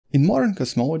In modern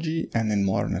cosmology and in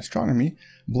modern astronomy,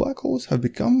 black holes have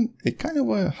become a kind of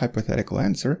a hypothetical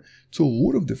answer to a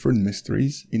lot of different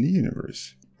mysteries in the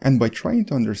universe. And by trying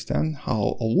to understand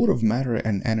how a lot of matter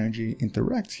and energy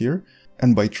interacts here,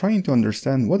 and by trying to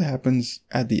understand what happens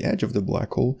at the edge of the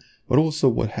black hole, but also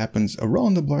what happens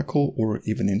around the black hole or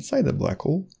even inside the black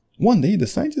hole, one day the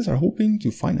scientists are hoping to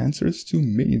find answers to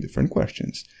many different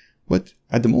questions. But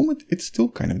at the moment it's still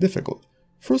kind of difficult.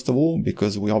 First of all,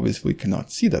 because we obviously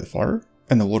cannot see that far,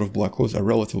 and a lot of black holes are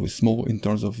relatively small in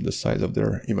terms of the size of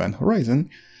their event horizon.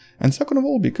 And second of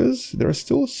all, because there are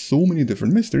still so many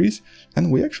different mysteries,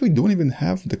 and we actually don't even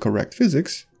have the correct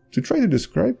physics to try to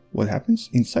describe what happens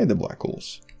inside the black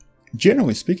holes.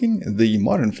 Generally speaking, the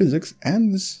modern physics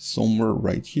ends somewhere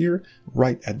right here,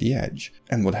 right at the edge,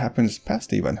 and what happens past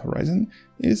the event horizon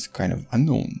is kind of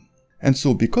unknown. And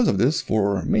so because of this,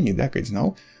 for many decades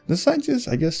now, the scientists,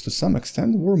 I guess to some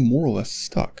extent, were more or less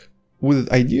stuck,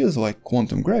 with ideas like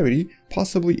quantum gravity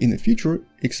possibly in the future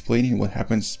explaining what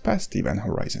happens past the event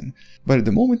horizon. But at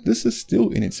the moment this is still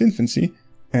in its infancy,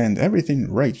 and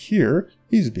everything right here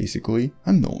is basically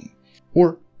unknown.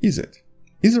 Or is it?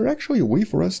 Is there actually a way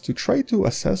for us to try to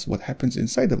assess what happens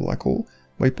inside the black hole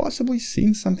by possibly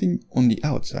seeing something on the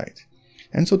outside?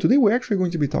 And so today we're actually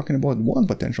going to be talking about one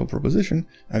potential proposition,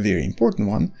 a very important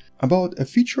one, about a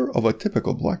feature of a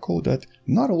typical black hole that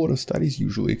not a lot of studies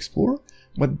usually explore,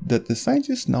 but that the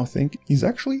scientists now think is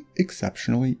actually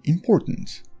exceptionally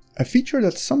important. A feature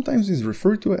that sometimes is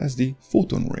referred to as the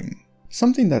photon ring.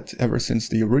 Something that ever since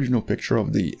the original picture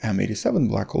of the M87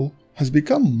 black hole has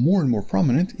become more and more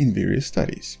prominent in various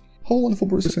studies. Hello wonderful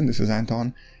person, this is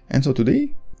Anton, and so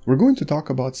today we're going to talk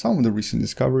about some of the recent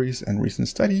discoveries and recent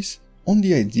studies on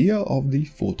the idea of the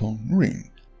photon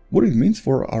ring, what it means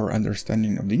for our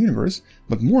understanding of the universe,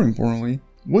 but more importantly,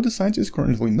 what the scientists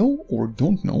currently know or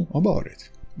don't know about it.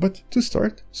 But to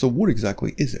start, so what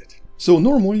exactly is it? So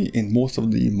normally in most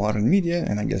of the modern media,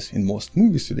 and I guess in most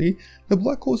movies today, the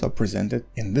black holes are presented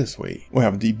in this way. We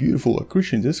have the beautiful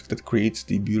accretion disk that creates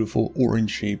the beautiful orange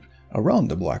shape around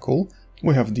the black hole.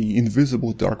 We have the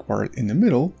invisible dark part in the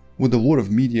middle, with a lot of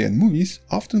media and movies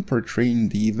often portraying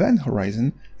the event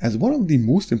horizon as one of the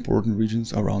most important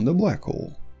regions around the black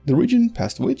hole. The region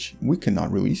past which we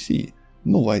cannot really see.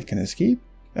 No light can escape,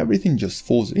 everything just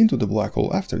falls into the black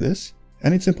hole after this,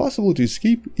 and it's impossible to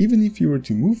escape even if you were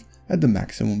to move at the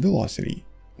maximum velocity.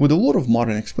 With a lot of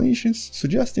modern explanations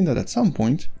suggesting that at some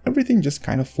point, everything just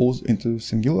kind of falls into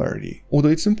singularity. Although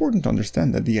it's important to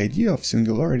understand that the idea of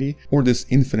singularity, or this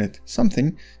infinite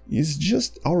something, is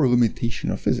just our limitation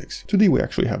of physics. Today we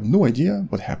actually have no idea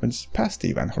what happens past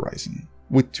the event horizon,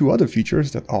 with two other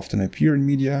features that often appear in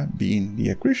media being the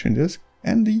accretion disk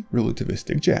and the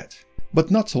relativistic jet. But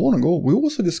not so long ago, we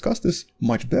also discussed this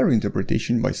much better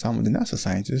interpretation by some of the NASA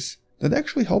scientists that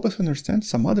actually help us understand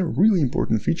some other really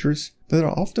important features that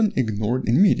are often ignored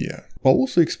in media, while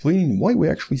also explaining why we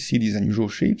actually see these unusual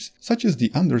shapes, such as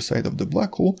the underside of the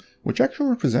black hole, which actually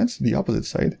represents the opposite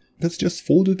side that's just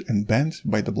folded and bent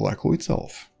by the black hole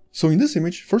itself. So in this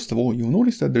image, first of all, you'll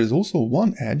notice that there's also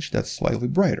one edge that's slightly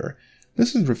brighter.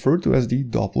 This is referred to as the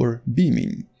Doppler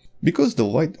beaming. Because the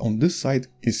light on this side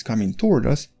is coming toward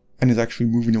us, and is actually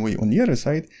moving away on the other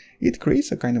side, it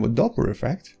creates a kind of a Doppler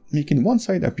effect, making one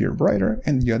side appear brighter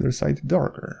and the other side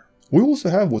darker. We also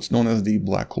have what's known as the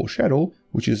black hole shadow,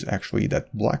 which is actually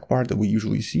that black part that we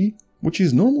usually see, which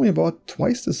is normally about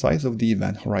twice the size of the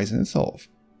event horizon itself.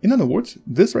 In other words,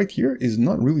 this right here is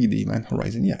not really the event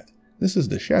horizon yet. This is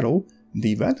the shadow,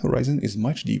 the event horizon is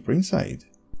much deeper inside.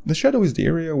 The shadow is the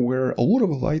area where a lot of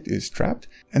light is trapped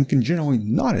and can generally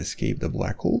not escape the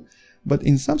black hole, but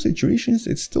in some situations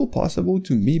it's still possible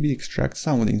to maybe extract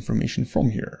some of the information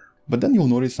from here. But then you'll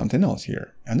notice something else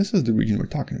here, and this is the region we're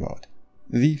talking about.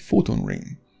 The photon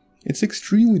ring. It's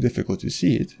extremely difficult to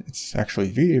see it, it's actually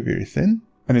very thin,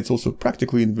 and it's also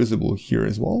practically invisible here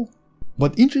as well.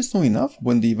 But interestingly enough,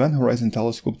 when the Event Horizon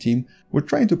Telescope team were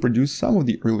trying to produce some of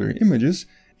the earlier images,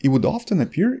 it would often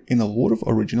appear in a lot of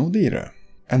original data.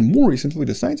 And more recently,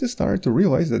 the scientists started to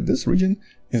realize that this region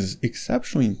is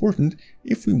exceptionally important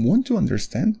if we want to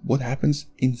understand what happens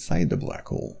inside the black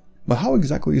hole. But how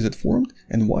exactly is it formed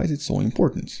and why is it so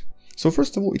important? So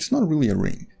first of all, it's not really a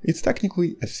ring. It's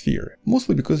technically a sphere,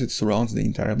 mostly because it surrounds the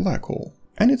entire black hole.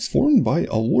 And it's formed by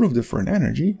a lot of different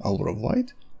energy, a lot of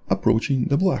light, approaching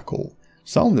the black hole.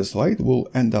 Some of this light will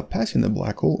end up passing the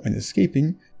black hole and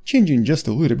escaping, changing just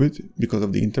a little bit because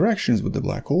of the interactions with the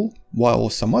black hole, while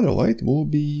some other light will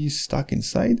be stuck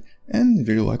inside and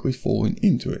very likely falling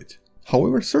into it.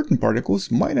 However, certain particles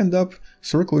might end up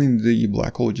circling the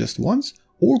black hole just once,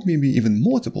 or maybe even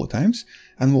multiple times,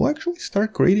 and will actually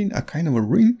start creating a kind of a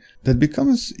ring that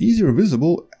becomes easier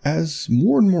visible as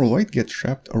more and more light gets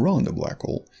trapped around the black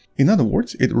hole. In other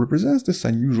words, it represents this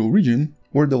unusual region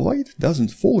where the light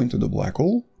doesn't fall into the black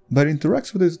hole, but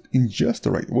interacts with it in just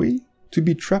the right way to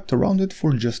be trapped around it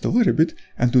for just a little bit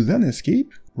and to then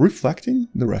escape, reflecting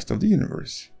the rest of the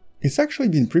universe. It's actually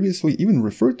been previously even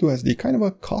referred to as the kind of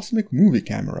a cosmic movie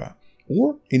camera,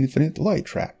 or infinite light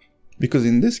trap. Because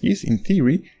in this case, in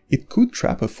theory, it could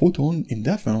trap a photon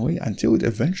indefinitely until it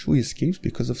eventually escapes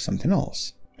because of something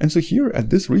else. And so here at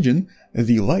this region,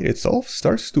 the light itself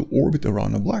starts to orbit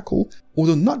around a black hole,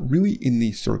 although not really in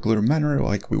the circular manner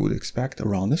like we would expect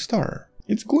around a star.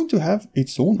 It's going to have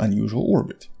its own unusual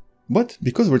orbit. But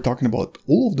because we're talking about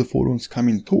all of the photons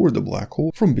coming toward the black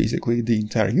hole from basically the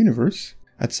entire universe,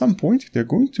 at some point they're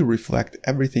going to reflect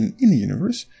everything in the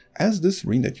universe as this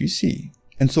ring that you see.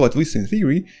 And so at least in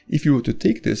theory, if you were to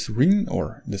take this ring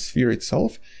or the sphere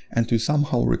itself and to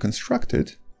somehow reconstruct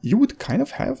it, you would kind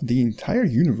of have the entire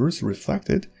universe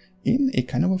reflected in a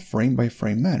kind of a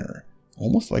frame-by-frame manner,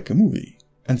 almost like a movie.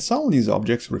 And some of these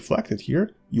objects reflected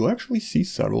here, you'll actually see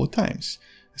several times.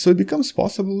 So it becomes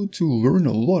possible to learn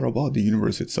a lot about the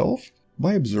universe itself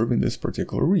by observing this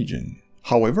particular region.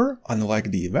 However,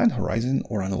 unlike the event horizon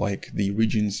or unlike the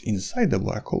regions inside the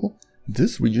black hole,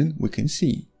 this region we can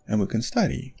see and we can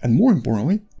study. And more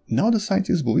importantly, now the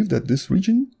scientists believe that this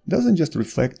region doesn't just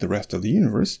reflect the rest of the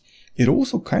universe, it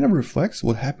also kind of reflects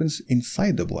what happens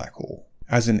inside the black hole,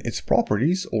 as in its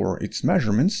properties or its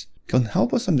measurements can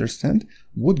help us understand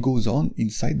what goes on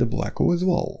inside the black hole as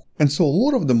well. And so a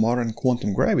lot of the modern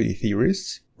quantum gravity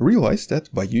theorists realize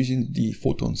that by using the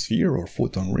photon sphere or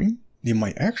photon ring, they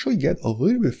might actually get a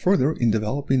little bit further in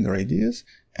developing their ideas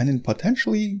and in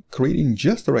potentially creating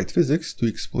just the right physics to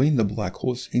explain the black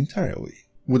holes entirely.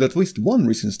 With at least one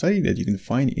recent study that you can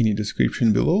find in the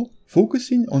description below,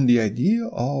 focusing on the idea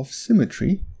of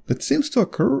symmetry that seems to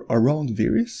occur around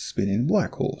various spinning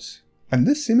black holes. And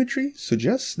this symmetry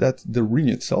suggests that the ring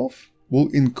itself will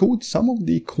encode some of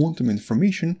the quantum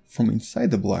information from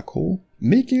inside the black hole,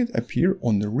 making it appear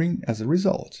on the ring as a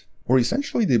result. Or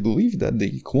essentially they believe that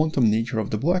the quantum nature of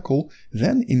the black hole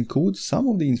then encodes some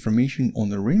of the information on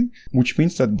the ring, which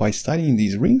means that by studying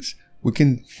these rings, we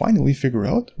can finally figure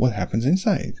out what happens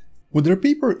inside. With their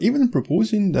paper even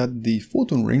proposing that the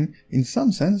photon ring in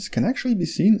some sense can actually be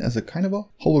seen as a kind of a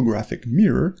holographic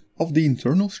mirror of the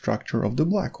internal structure of the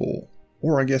black hole.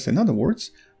 Or I guess in other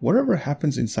words, whatever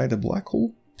happens inside the black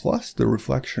hole plus the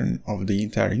reflection of the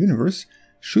entire universe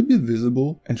should be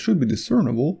visible and should be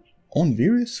discernible on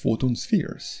various photon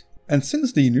spheres. And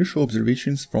since the initial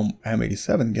observations from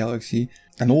M87 galaxy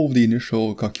and all of the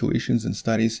initial calculations and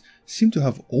studies seem to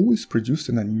have always produced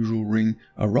an unusual ring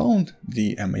around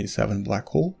the M87 black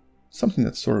hole, something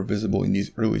that's sort of visible in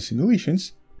these early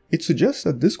simulations, it suggests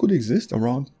that this could exist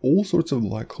around all sorts of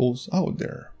black holes out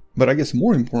there. But I guess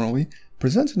more importantly,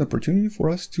 presents an opportunity for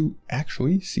us to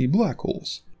actually see black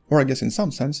holes. Or I guess in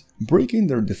some sense, breaking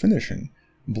their definition.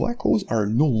 Black holes are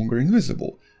no longer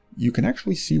invisible. You can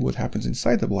actually see what happens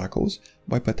inside the black holes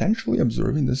by potentially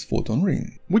observing this photon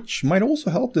ring, which might also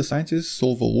help the scientists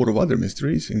solve a lot of other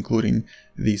mysteries, including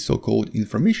the so-called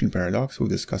information paradox we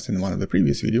discussed in one of the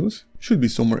previous videos, should be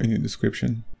somewhere in the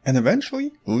description, and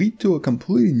eventually lead to a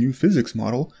completely new physics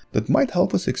model that might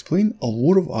help us explain a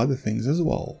lot of other things as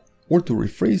well. Or to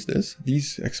rephrase this,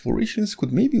 these explorations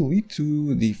could maybe lead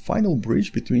to the final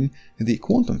bridge between the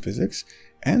quantum physics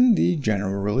and the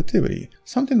general relativity,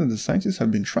 something that the scientists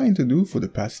have been trying to do for the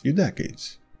past few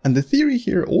decades. And the theory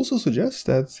here also suggests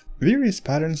that various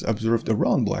patterns observed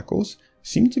around black holes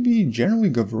seem to be generally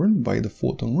governed by the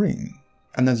photon ring.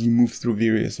 And as you move through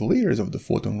various layers of the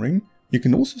photon ring, you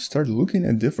can also start looking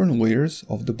at different layers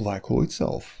of the black hole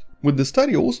itself. With the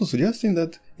study also suggesting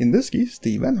that, in this case,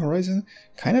 the event horizon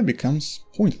kind of becomes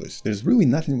pointless. There's really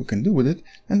nothing we can do with it,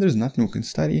 and there's nothing we can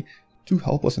study to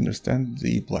help us understand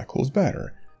the black holes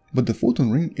better. But the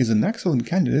photon ring is an excellent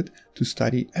candidate to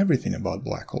study everything about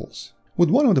black holes, with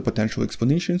one of the potential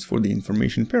explanations for the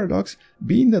information paradox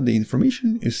being that the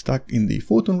information is stuck in the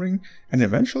photon ring and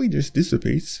eventually just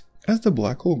dissipates as the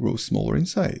black hole grows smaller in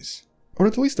size. Or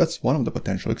at least that's one of the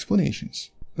potential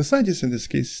explanations. The scientists in this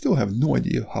case still have no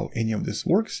idea how any of this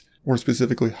works, or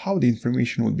specifically how the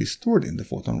information would be stored in the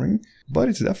photon ring, but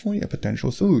it's definitely a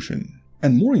potential solution.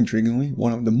 And more intriguingly,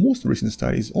 one of the most recent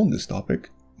studies on this topic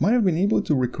might have been able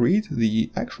to recreate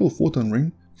the actual photon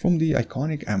ring from the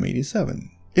iconic M87.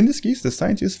 In this case, the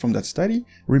scientists from that study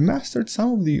remastered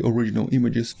some of the original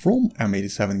images from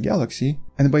M87 galaxy,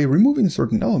 and by removing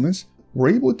certain elements, were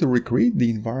able to recreate the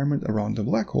environment around the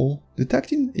black hole,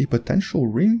 detecting a potential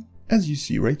ring as you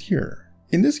see right here.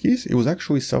 In this case, it was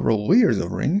actually several layers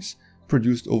of rings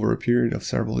produced over a period of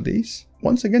several days,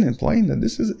 once again implying that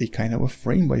this is a kind of a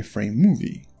frame-by-frame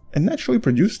movie, and naturally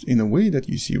produced in a way that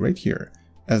you see right here.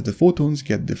 As the photons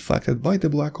get deflected by the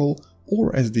black hole,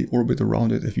 or as they orbit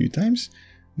around it a few times,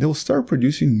 they'll start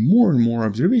producing more and more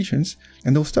observations,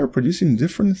 and they'll start producing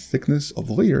different thickness of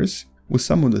layers, with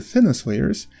some of the thinnest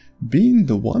layers being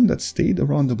the one that stayed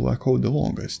around the black hole the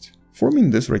longest,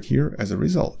 forming this right here as a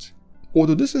result.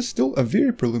 Although this is still a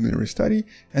very preliminary study,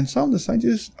 and some of the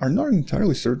scientists are not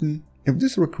entirely certain if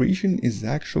this recreation is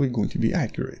actually going to be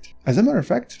accurate. As a matter of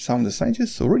fact, some of the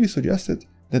scientists already suggested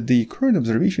that the current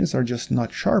observations are just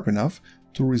not sharp enough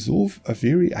to resolve a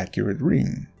very accurate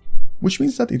ring, which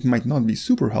means that it might not be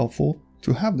super helpful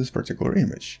to have this particular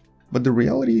image. But the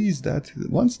reality is that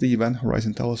once the Event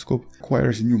Horizon Telescope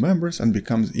acquires new members and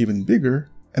becomes even bigger,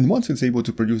 and once it's able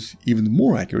to produce even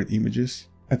more accurate images,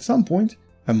 at some point,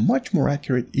 a much more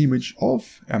accurate image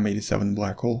of M87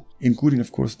 black hole, including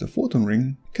of course the photon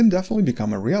ring, can definitely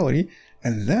become a reality,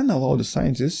 and then allow the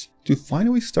scientists to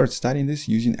finally start studying this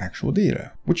using actual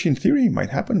data, which in theory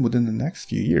might happen within the next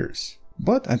few years.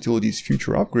 But until these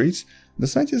future upgrades, the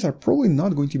scientists are probably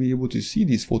not going to be able to see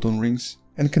these photon rings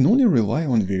and can only rely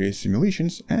on various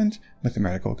simulations and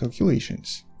mathematical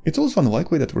calculations. It's also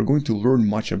unlikely that we're going to learn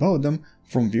much about them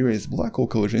from various black hole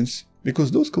collisions,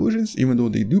 because those collisions, even though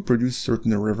they do produce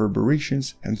certain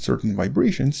reverberations and certain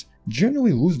vibrations,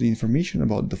 generally lose the information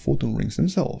about the photon rings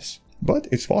themselves. But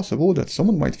it's possible that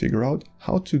someone might figure out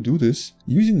how to do this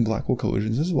using black hole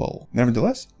collisions as well.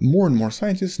 Nevertheless, more and more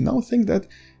scientists now think that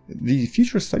the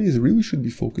future studies really should be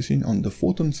focusing on the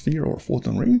photon sphere or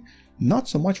photon ring, not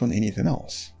so much on anything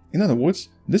else. In other words,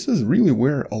 this is really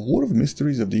where a lot of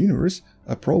mysteries of the universe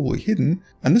are probably hidden,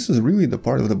 and this is really the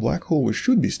part of the black hole we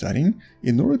should be studying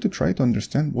in order to try to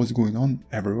understand what's going on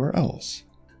everywhere else.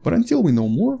 But until we know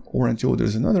more, or until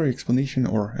there's another explanation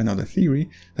or another theory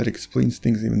that explains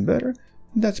things even better,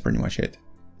 that's pretty much it.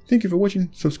 Thank you for watching,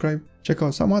 subscribe, check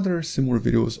out some other similar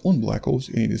videos on black holes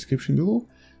in the description below,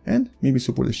 and maybe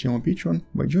support the channel on Patreon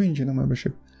by joining channel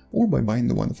membership or by buying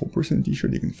the Wonderful Person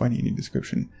t-shirt you can find in the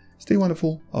description. Stay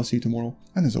wonderful, I'll see you tomorrow,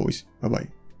 and as always, bye bye.